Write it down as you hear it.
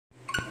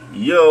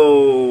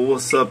Yo,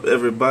 what's up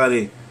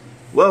everybody?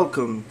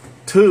 Welcome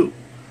to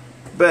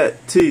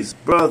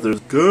Baptiste Brothers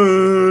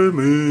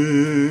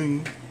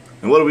Gaming.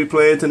 And what are we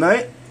playing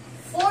tonight?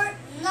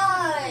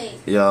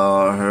 Fortnite.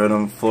 Y'all heard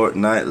them,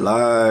 Fortnite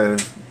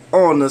live.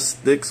 On the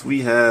sticks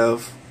we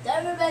have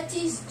David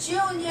Baptiste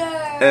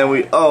Jr. And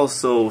we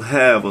also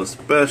have a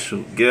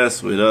special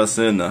guest with us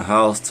in the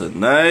house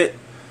tonight,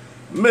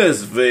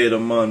 Miss Veda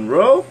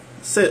Monroe.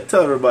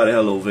 Tell everybody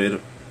hello,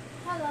 Veda.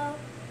 Hello.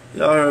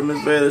 Y'all heard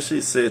Miss Veda?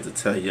 She said to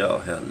tell y'all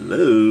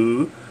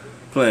hello.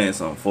 Playing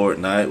some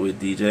Fortnite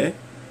with DJ.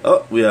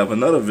 Oh, we have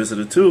another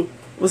visitor too.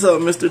 What's up,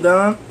 Mr.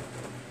 Don?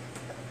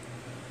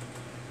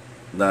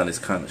 Don is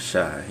kind of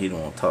shy. He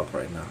don't want to talk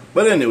right now.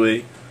 But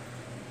anyway,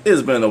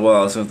 it's been a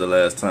while since the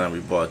last time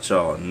we brought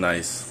y'all a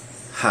nice,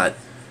 hot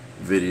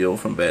video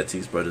from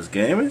Baptiste Brothers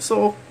Gaming.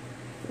 So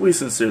we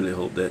sincerely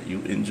hope that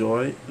you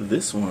enjoy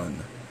this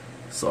one.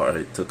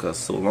 Sorry it took us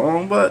so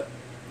long, but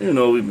you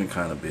know we've been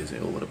kind of busy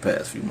over the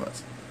past few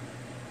months.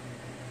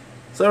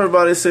 So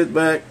everybody sit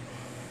back,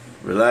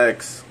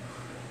 relax,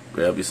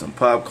 grab you some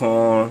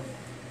popcorn,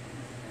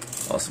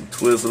 or some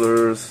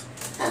Twizzlers,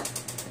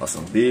 or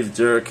some beef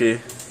jerky,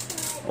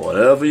 or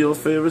whatever your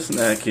favorite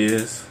snack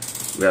is.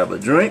 Grab a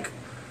drink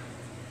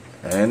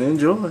and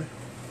enjoy.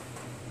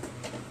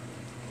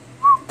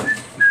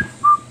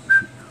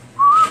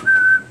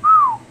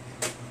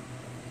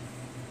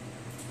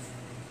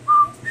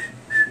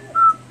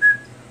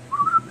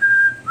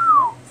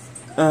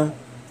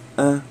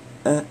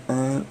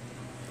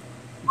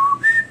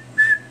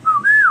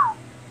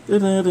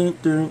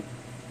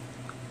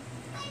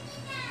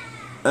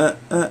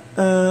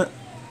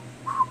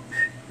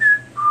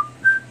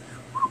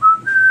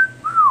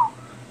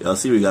 Y'all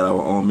see we got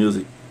our own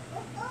music.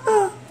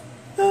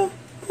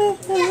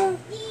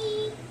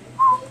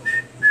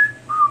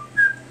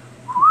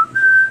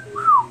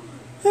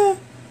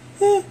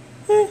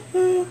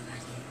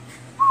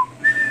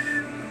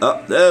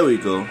 Oh, there we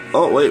go.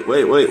 Oh,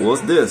 wait.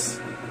 What's this?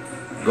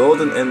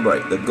 Golden and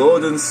bright. The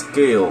Golden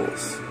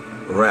Scales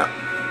wrap.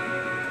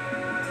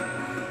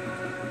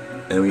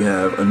 And we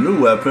have a new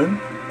weapon,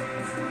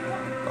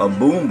 a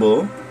boom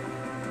bow.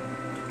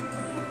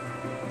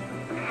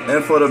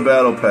 And for the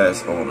Battle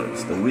Pass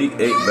owners, the Week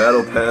 8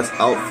 Battle Pass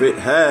outfit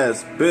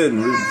has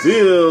been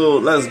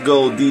revealed. Let's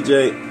go,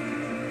 DJ.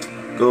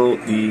 Go,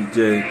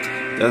 DJ.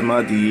 That's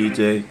my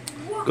DJ.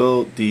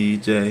 Go,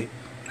 DJ.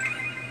 I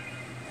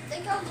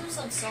think I'll do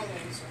some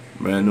solos.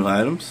 Brand new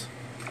items.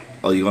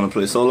 Oh, you gonna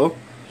play solo?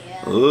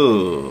 Yeah.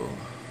 Ooh.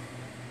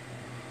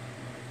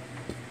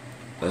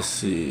 Let's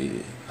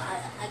see.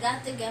 I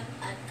got the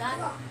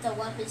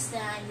weapons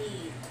that I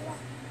need.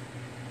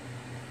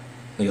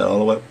 You got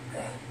all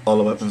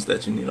the weapons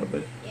that you need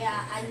already.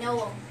 Yeah, I know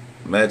them.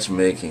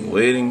 Matchmaking,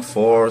 waiting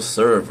for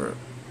server.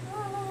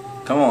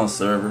 Come on,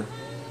 server.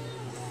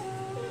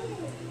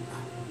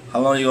 How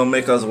long you gonna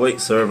make us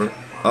wait, server?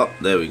 Oh,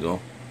 there we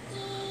go.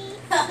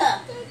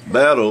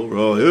 Battle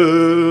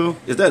Royale.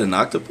 Is that an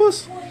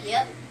octopus?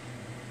 Yep.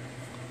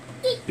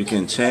 You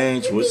can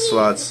change which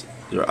slots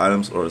your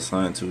items are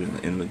assigned to in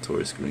the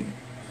inventory screen.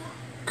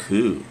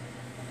 Cool.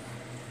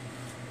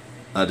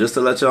 Just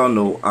to let y'all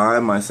know, I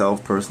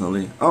myself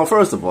personally,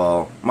 first of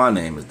all, my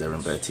name is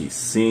Devin Baptiste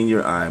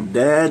Sr. I'm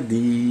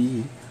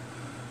Daddy.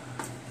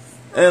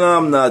 And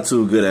I'm not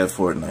too good at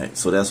Fortnite,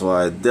 so that's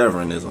why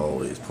Devin is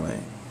always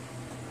playing.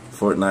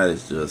 Fortnite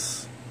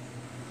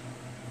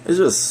is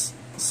just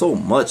so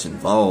much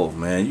involved,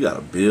 man. You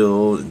gotta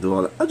build and do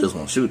all that. I just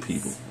want to shoot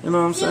people. You know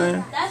what I'm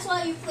saying? That's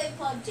why you play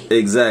PUBG.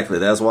 Exactly.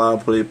 That's why I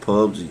play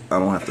PUBG. I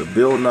don't have to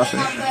build nothing.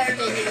 And I'm better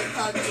than you in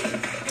PUBG.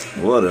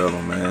 Whatever,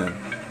 man.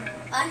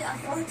 I got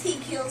 14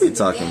 kills. He in the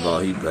talking game.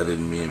 about he better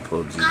than me in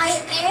PUBG.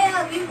 I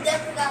am. You've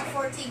never got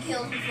 14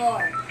 kills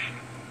before.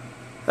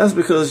 That's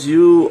because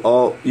you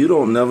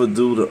don't never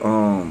do the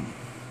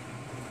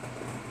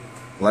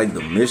like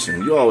the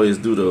mission. You always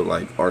do the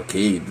like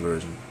arcade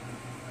version.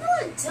 No,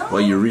 I don't.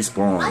 Where you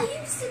respawn. I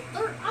used to.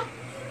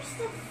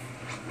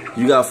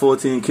 You got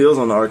 14 kills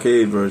on the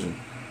arcade version.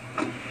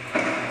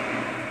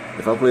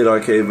 If I play the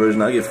arcade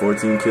version, I get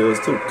 14 kills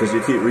too, because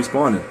you keep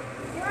respawning.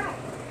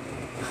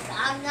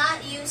 I'm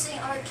not using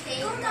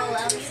arcade mode.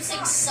 I'm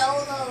using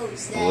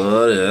solos. Then.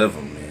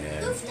 Whatever,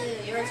 man.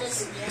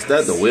 Is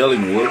that the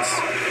Wailing Woods?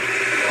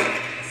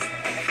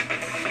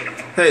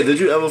 Hey, did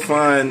you ever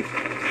find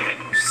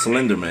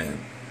Slender Man?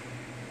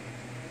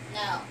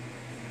 No.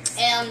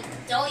 And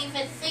don't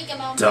even think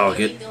about Dog what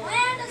it. you're doing.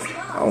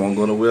 I want to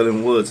go to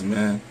Wailing Woods,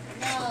 man.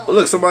 No. Oh,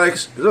 look, somebody,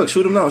 look,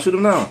 shoot him now, shoot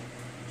him now.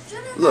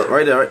 Look,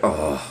 right there, right.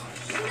 Oh.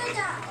 Shoot it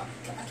down.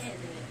 I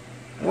can't do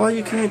it. Why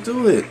you can't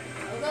do it?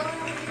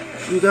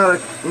 You gotta,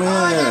 man. Oh,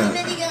 I got a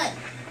minigun.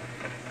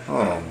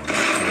 Oh my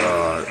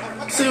God.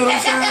 See what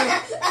I'm saying?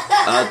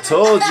 I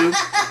told you.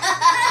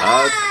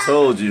 I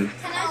told you. Can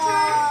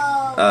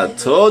I try? I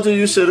told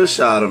you should have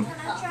shot him. Can I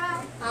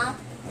try? Huh?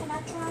 Can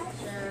I try?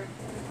 Sure.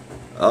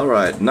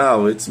 Alright,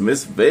 now it's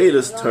Miss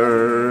Veda's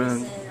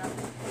turn.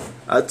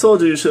 I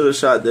told you should have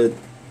shot that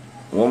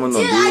woman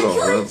or dude or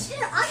whatever.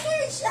 I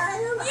can't shot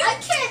him. I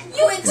can't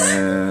quick.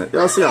 Man,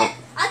 y'all see how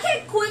I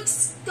can't quick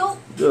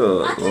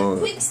Good I can Lord.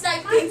 quick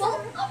snipe people.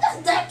 I'm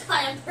not that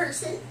kind of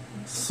person.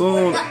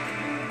 Soon,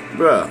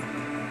 bruh.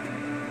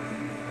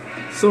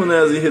 Soon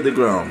as he hit the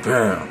ground,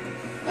 bam.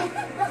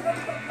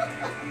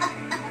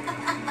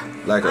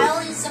 Like I a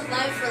only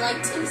survived for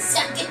like 2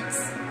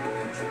 seconds.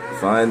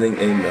 finding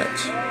a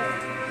match.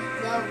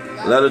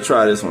 No, Let her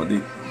try this one,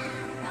 D.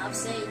 I'm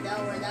saying no,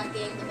 we're not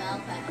getting the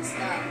battle pass.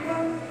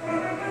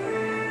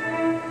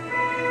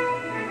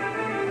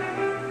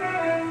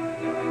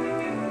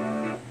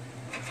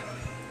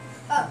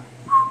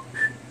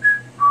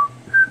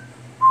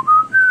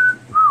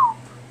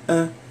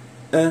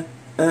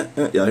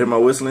 Y'all hear my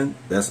whistling?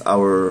 That's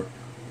our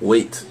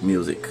wait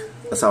music.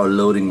 That's our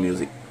loading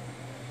music.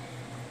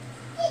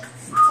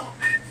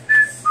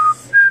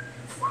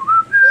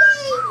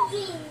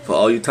 For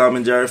all you Tom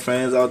and Jerry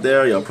fans out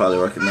there, y'all probably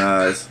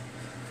recognize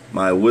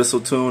my whistle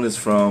tune is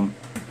from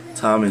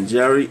Tom and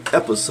Jerry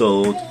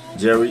episode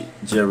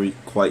Jerry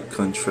Quite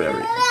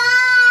Contrary.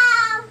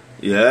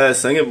 Yeah,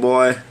 sing it,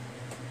 boy.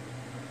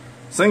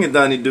 Sing it,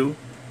 Donnie Do.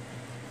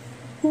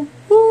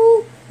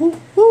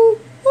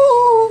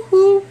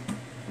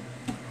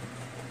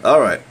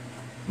 Alright,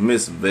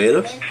 Miss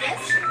Veda.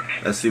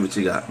 Let's see what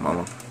you got,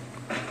 mama.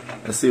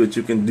 Let's see what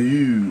you can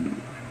do.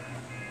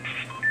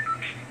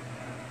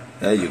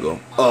 There you go.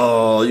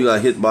 Oh, you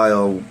got hit by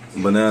a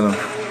banana.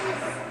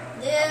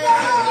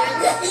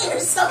 Yeah, you're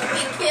so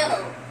big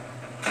kill.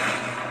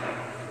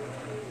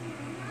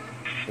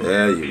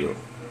 There you go.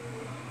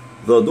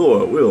 The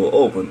door will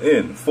open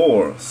in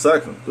 4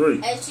 seconds.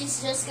 3. And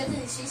she's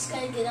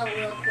gonna get out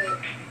real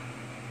quick.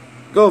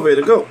 Go,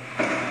 Veda, go.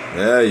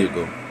 There you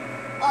go.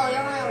 Oh,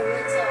 you're gonna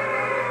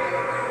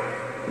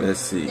win.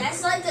 Let's see.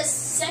 That's like the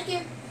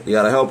second. You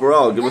gotta help her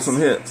out. Give her some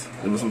hints.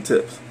 Give her some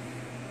tips.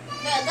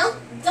 No,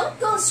 don't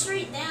go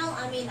straight down.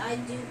 I mean, I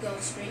do go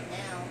straight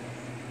down,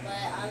 but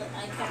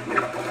I can't go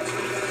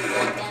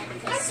like that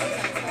because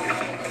sometimes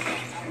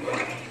I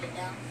don't get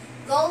down.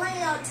 Go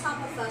lay on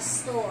top of a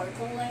store.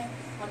 Go lay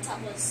on top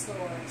of a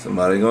store.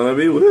 Somebody gonna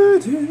be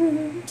with you.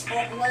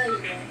 What are you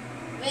doing?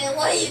 Man,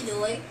 what are you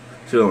doing?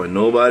 Show where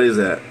nobody's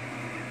at.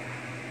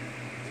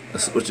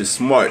 Which is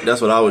smart.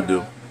 That's what I would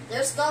do.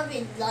 There's gonna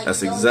be like.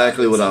 That's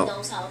exactly what I.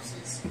 Those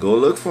houses. Go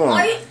look for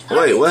them.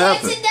 Wait, what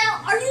happened?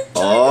 Now? Are you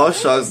Oh,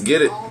 shucks,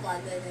 get it. Oh my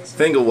goodness.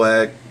 Finger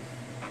wag.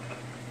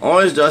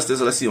 Orange Justice.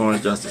 Let's see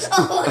Orange Justice.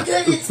 Oh my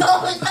goodness.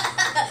 Oh,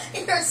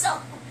 you're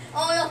so.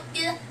 Oh no,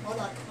 get it. Hold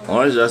on.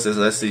 Orange Justice.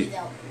 Let's see.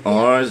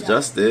 Orange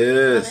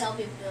Justice. Help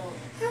you build.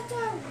 How do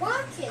I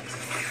walk it?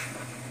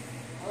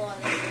 Hold on.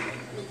 Let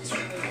me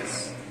destroy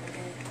this.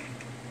 Okay.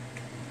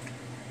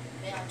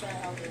 Yeah, I'm trying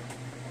to help you.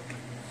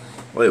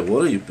 Wait,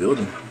 what are you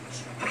building?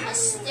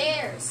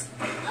 Stairs.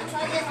 I'm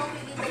trying to help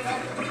you get the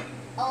weapon.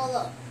 Oh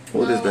look.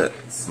 What No is that?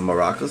 weapons.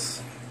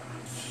 Maracas?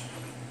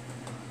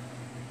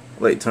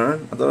 Wait,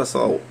 turn? I thought I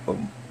saw a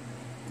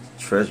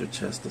treasure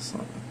chest or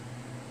something.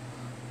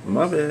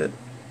 My bad.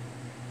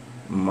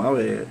 My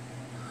bad.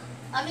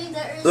 I mean,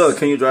 there is. Look,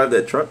 can you drive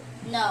that truck?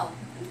 No,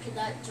 you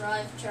cannot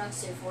drive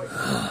trucks in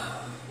Fortnite.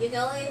 You can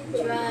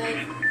only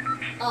drive.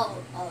 Oh.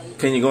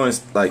 Can you go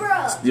and like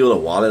steal a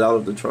wallet out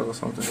of the truck or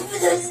something?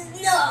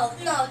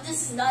 No,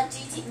 this is not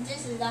GT.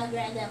 This is not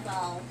Grand Theft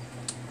Auto.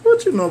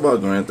 What you know about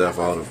Grand Theft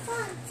Auto?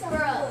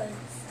 Bruh.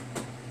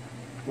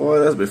 Boy,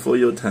 that's before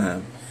your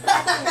time.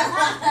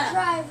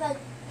 Drive a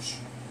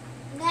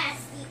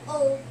nasty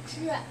old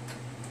truck.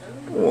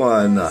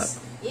 Why not?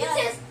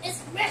 Yeah.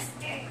 It's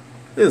rusty.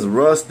 It's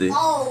rusty.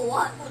 Oh,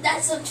 what?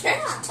 That's some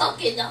trash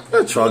talking up.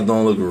 That truck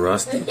don't look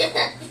rusty. Look,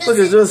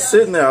 it's just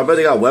sitting there. I bet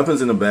they got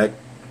weapons in the back.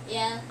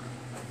 Yeah.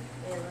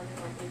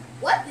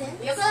 Weapon?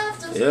 You're gonna have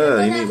to.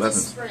 Yeah, you need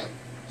weapons. Sprint.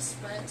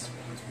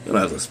 You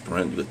don't have to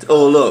sprint.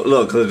 Oh,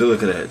 look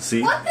at that.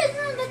 See? Weapons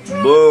on the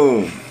truck.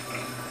 Boom.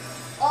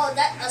 Oh,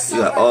 that. You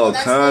got all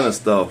kind of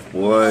stuff,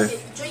 boy.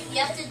 You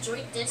have to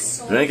drink this.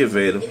 So Drink it,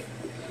 Vader.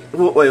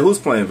 Wait, who's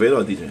playing, Vader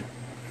or DJ?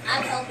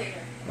 I'm helping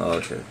her. Oh,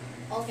 okay.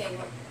 Okay.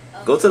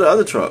 Go to the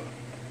other truck.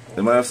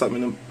 They might have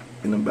something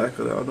in the back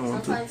of the other one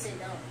too. Sometimes they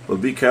don't.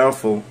 But be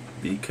careful.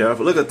 Be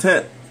careful. Look, a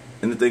tent.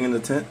 Anything in the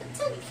tent?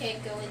 We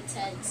can't go in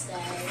tents,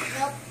 Dad.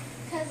 Nope.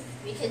 Because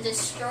we can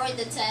destroy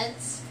the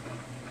tents.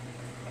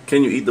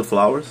 Can you eat the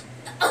flowers?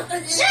 No!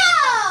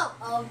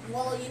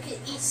 Well, you can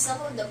eat some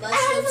of the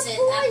mushrooms and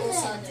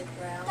apples on the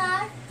ground.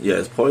 Dad? Yeah,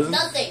 it's poison?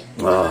 Nothing.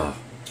 Ah.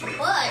 But you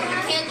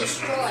can't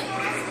destroy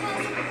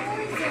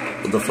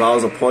it. The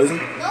flowers are poison?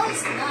 No,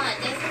 it's not.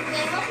 They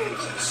help you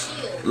get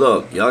shield.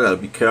 Look, y'all gotta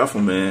be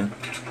careful, man.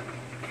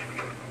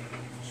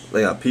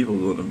 They got people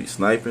gonna be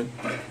sniping.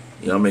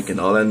 Y'all making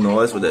all that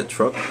noise with that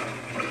truck.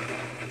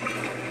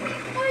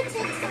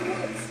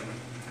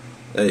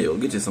 Hey, yo,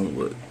 get you some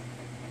wood.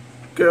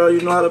 Girl,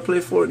 you know how to play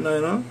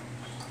Fortnite, huh?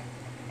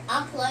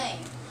 I'm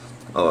playing.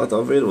 Oh, I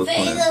thought Vader was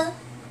playing.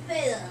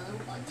 Vader,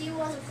 do you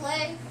want to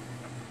play?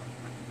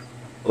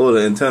 Oh,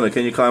 the antenna.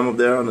 Can you climb up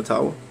there on the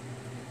tower?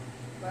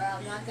 Bro,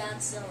 I'm not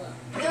Godzilla.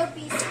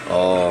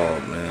 Oh,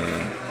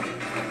 man.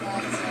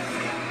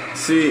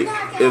 See,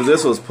 if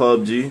this was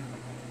PUBG,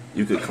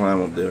 you could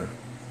climb up there.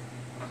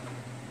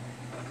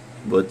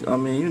 But I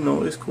mean, you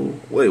know, it's cool.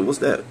 Wait, what's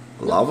that?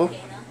 Lava?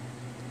 Volcano.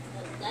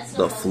 That's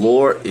The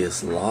floor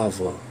is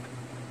lava.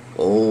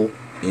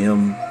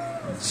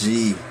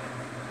 OMG.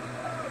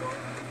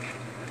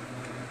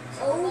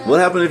 Oh, What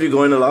happened if you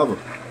go into lava? you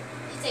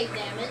take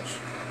damage.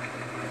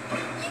 You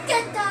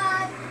can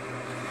die.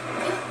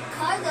 You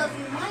kind of,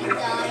 you might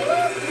die. You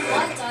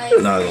might die.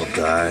 You're not gonna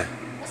die.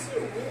 Yes,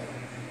 you will.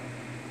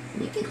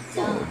 You can die.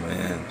 Oh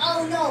man.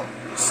 Oh no!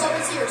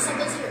 Someone's here.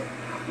 Someone's here.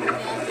 Okay,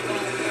 I'm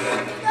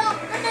fine. No!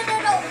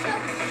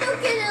 Don't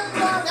get in the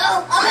lava. No!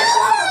 I'm in the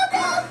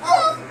lava. Oh,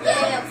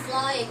 yeah, I'm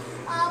flying.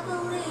 I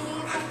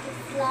believe I can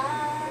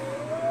fly.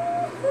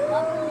 I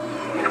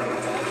believe I can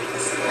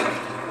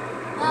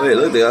touch. Wait,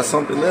 look, they got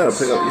something there.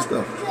 Pick up your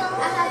stuff. I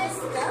have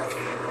stuff.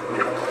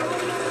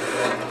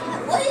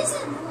 What is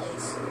that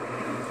noise?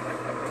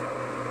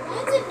 I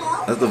didn't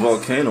know. That's the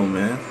volcano,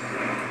 man.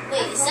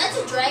 Wait, is that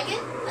the dragon?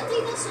 I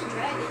think that's the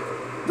dragon.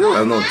 There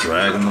ain't no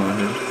dragon on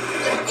here.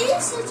 There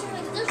is a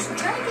dragon. There's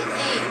dragon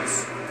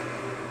eggs.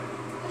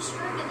 There's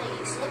dragon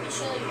eggs. Let me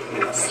show you.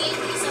 See,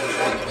 these are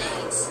dragon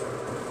eggs.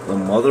 The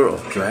mother of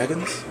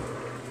dragons?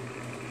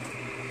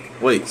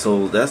 Wait,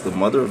 so that's the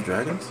mother of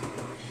dragons?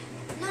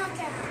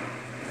 Knockout.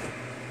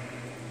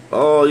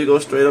 Oh, you go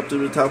straight up to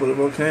the top of the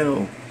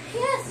volcano.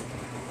 Yes.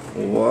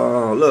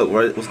 Wow, look,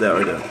 right, what's that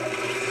right there?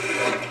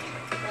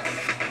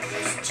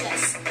 There's a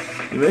chest.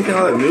 You're making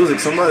all that music,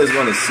 somebody's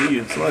gonna see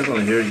you, somebody's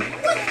gonna hear you. Nope.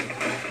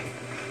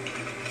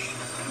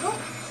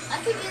 I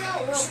can get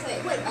out real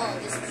quick. Wait, oh,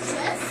 this is a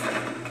chest?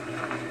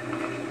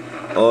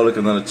 Oh, look,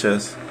 another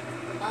chest.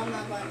 I'm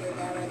not going to do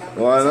that right now.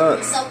 Why not?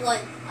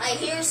 I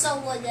hear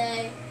someone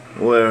there.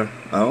 Where?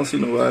 I don't see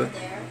nobody. Up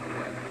there.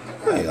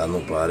 I ain't got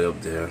nobody up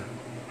there.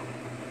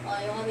 Oh,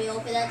 you want me to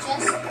open that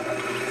chest? You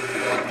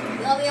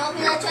want me to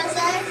open that chest,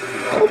 Dad?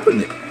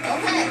 Open it.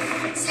 Okay.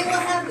 See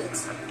what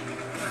happens.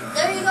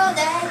 There you go,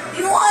 Dad.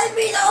 You wanted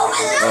me to open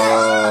the chest.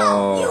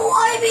 Oh. You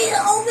wanted me to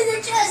open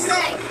the chest,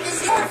 Dad.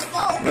 It's your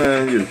fault.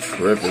 Man, you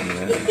tripping,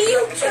 man.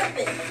 You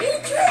tripping. You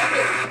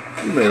tripping.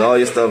 You made all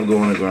your stuff go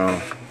on the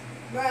ground.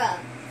 Bruh.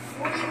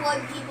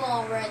 41 people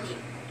already.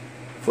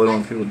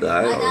 41 people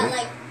died I got already.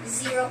 like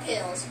 0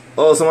 kills.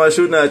 Oh, somebody's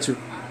shooting at you. I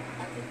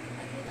could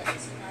let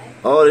this tonight.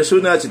 Oh, they're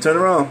shooting at you. Turn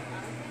around.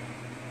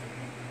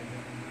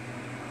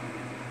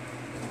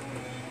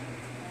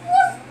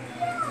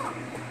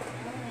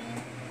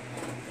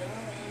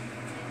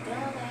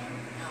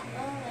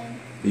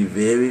 Be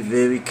very,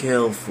 very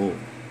careful. I'm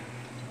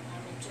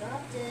gonna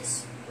drop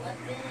this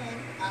weapon.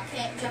 I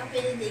can't drop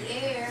it in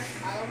the air.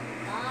 I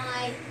don't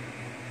die.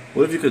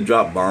 What if you could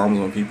drop bombs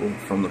on people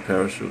from the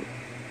parachute?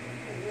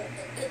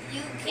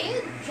 You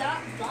can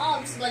drop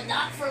bombs, but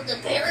not from the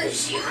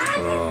parachute.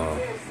 Oh,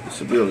 you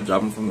should be able to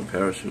drop them from the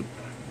parachute.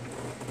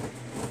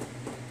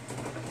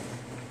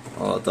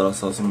 Oh, I thought I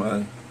saw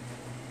somebody.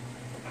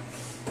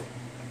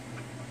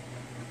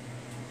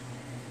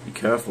 Be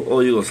careful. Oh,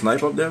 you gonna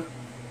snipe up there?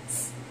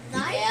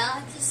 Yeah,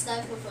 I can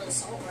snipe for the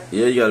assault rifle.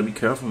 Yeah, you gotta be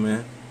careful,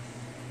 man.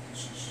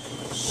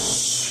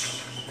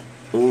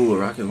 Ooh, a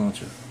rocket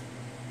launcher.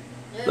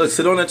 Look,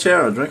 sit on that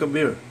chair and drink a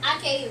beer. I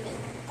can't even.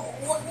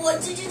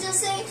 What did you just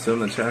say? Sit on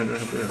the chair and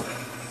drink a beer.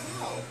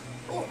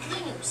 Oh,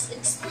 things.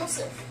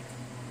 Explosive.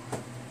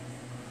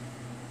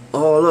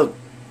 Oh, look.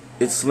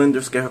 It's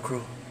Slender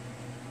Scarecrow.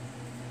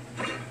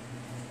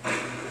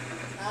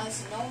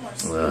 Nice, no more Ugh.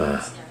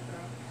 Scarecrow.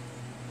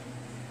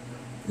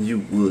 You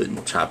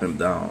wouldn't chop him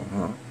down,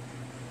 huh?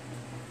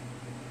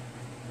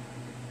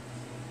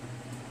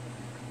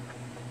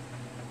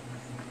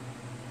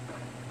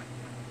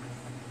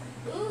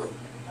 Ooh,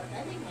 a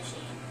vending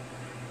machine.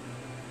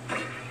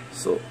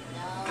 So, No.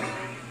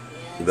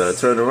 Yes. you better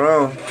turn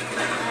around.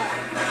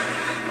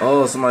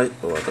 Oh, somebody.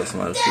 Oh, I thought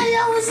somebody was Yeah, shooting.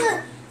 that was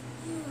a.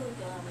 You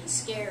got me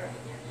scared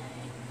right there,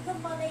 Daddy.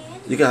 Nobody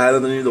in You can hide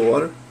underneath the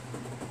water?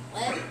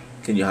 What?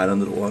 Can you hide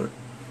under the water?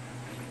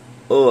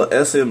 Oh, a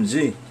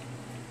SMG.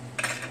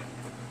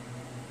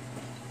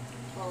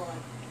 Hold on.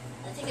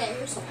 I think I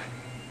hear someone.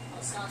 Oh,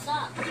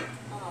 stop. Oh,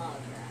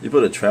 crap. You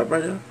put a trap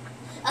right there?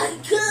 I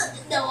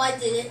could. No, I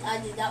didn't. I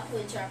did not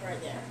put a trap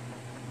right there.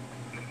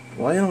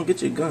 Why you don't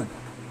get your gun?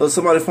 Oh,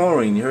 somebody's phone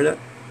ringing. You heard that?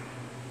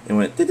 It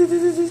went. I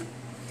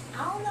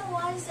don't know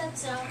why is that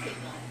sound keep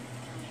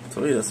going. I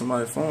told you that's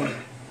somebody's phone.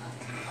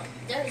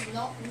 There's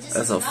no. This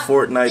That's is a not,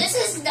 Fortnite. This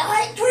is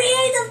not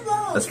creative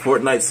mode. That's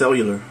Fortnite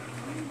cellular.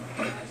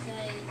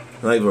 Okay.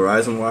 Like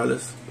Verizon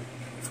wireless.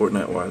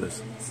 Fortnite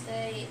wireless.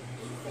 I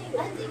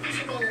think you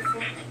should go to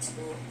Fortnite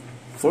school.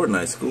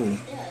 Fortnite school.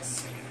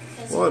 Yes.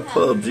 Boy,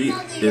 PUBG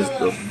Nothing is about-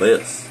 the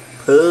best.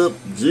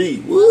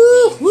 PUBG.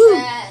 Woo! PUBG Woo!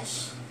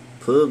 trash.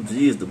 PUBG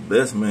is the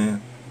best,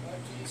 man.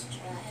 PUBG's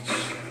trash.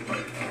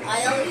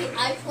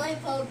 I play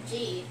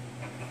PUBG.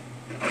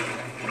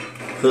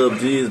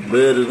 PUBG is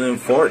better than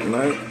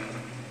Fortnite.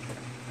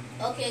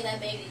 Okay, that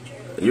may be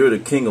true. You're the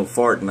king of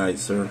Fortnite,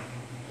 sir.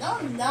 No,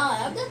 I'm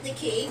not. I'm not the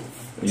king.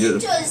 You're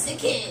Ninja is the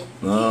king.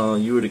 No,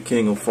 you were the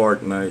king of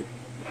Fortnite.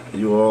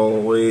 You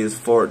always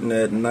farting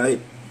at night,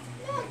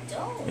 No,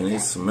 don't. and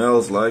it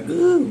smells like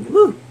ooh,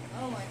 woo.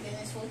 Oh my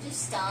goodness, would you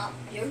stop?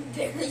 You're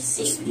Very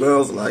sweet.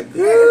 Smells like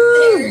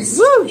Very woo.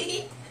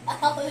 sweet. I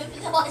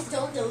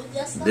don't know.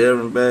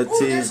 Darren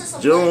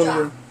Baptiste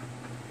Jr.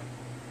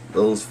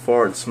 Those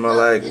farts smell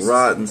like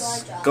rotten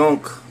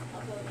skunk.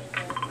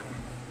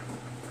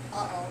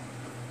 Uh-oh.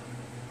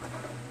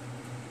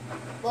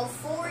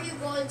 Before you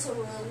go into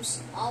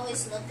rooms,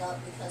 always look up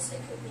because there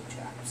could be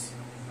traps.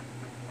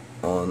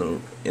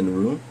 In the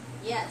room?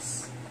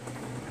 Yes.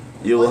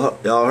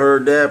 Y'all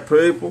heard that,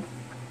 people?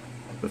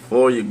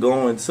 Before you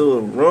go into a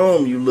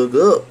room, you look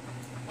up.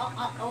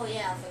 Oh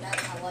yeah, I forgot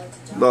I like to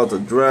drop About to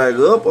drag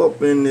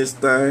up in this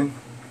thing.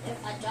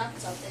 If I dropped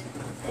something.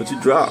 What you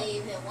dropped? I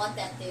didn't even want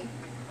that thing.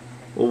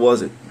 What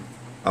was it?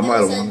 I might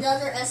have won.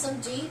 Another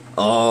SMG.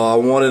 Oh, I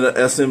wanted an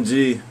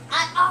SMG.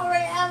 I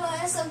already have an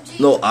SMG.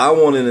 No, I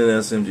wanted an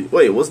SMG.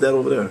 Wait, what's that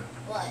over there?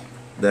 What?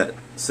 That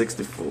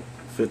 64,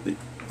 50.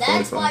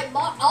 That's 45. my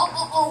mom.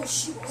 Oh,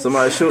 shoot.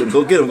 Somebody shooting.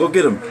 Go get him. Go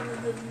get him.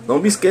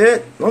 Don't be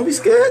scared. Don't be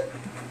scared.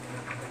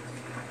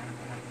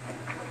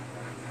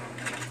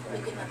 Let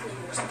me get my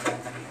players.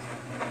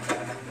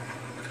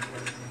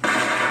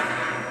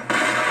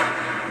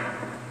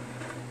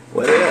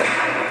 Where they at?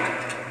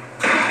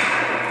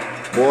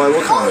 Boy,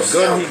 what kind of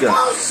gun he got?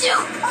 Oh, shoot.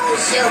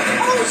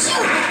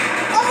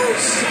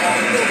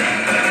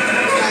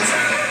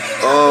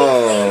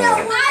 Oh.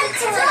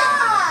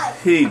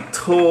 He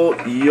tore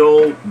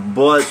your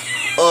butt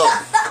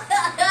up.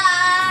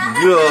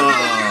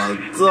 God,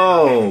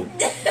 dog.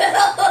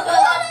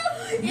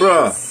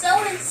 Bruh.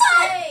 So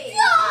insane.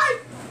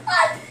 I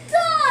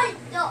died.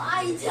 No,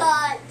 I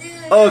died,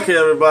 dude. Okay,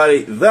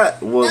 everybody,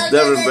 that was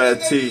Darren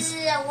Baptiste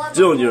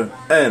Jr.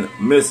 and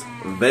Miss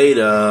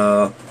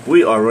Veda.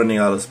 We are running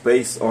out of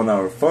space on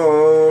our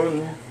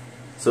phone,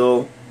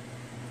 so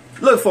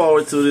look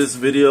forward to this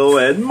video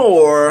and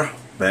more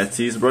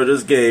Baptiste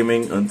Brothers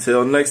Gaming.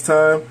 Until next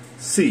time,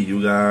 see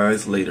you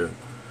guys later.